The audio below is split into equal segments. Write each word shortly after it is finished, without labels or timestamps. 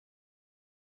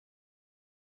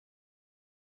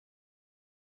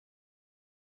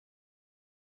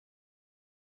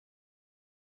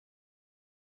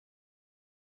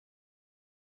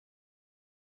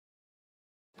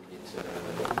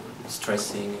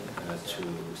distressing to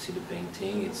see the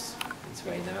painting. It's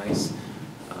very nice.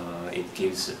 It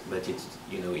gives, but it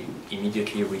it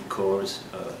immediately recalls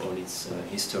all its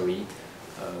history,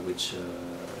 which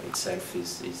itself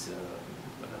is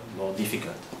more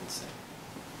difficult, I would say.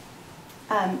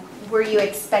 Were you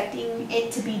expecting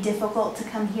it to be difficult to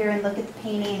come here and look at the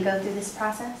painting and go through this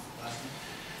process?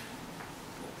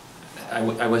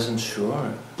 I wasn't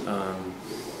sure.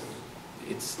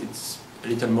 It's a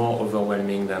little more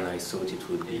overwhelming than I thought it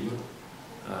would be.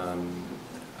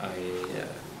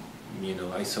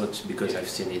 I thought, because I've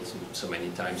seen it so many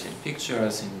times in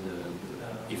pictures, in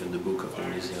even the book of the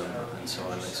museum and so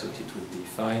on, I thought it would be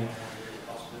fine.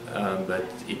 But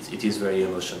it is very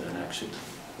emotional, actually.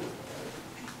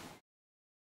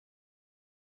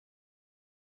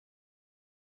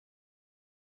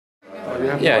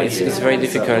 Yeah, it's very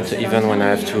difficult, even when I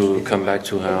have to come back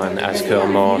to her and ask her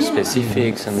more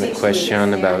specifics and the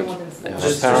question about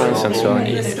her parents and so on.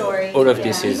 All of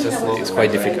this is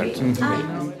quite difficult.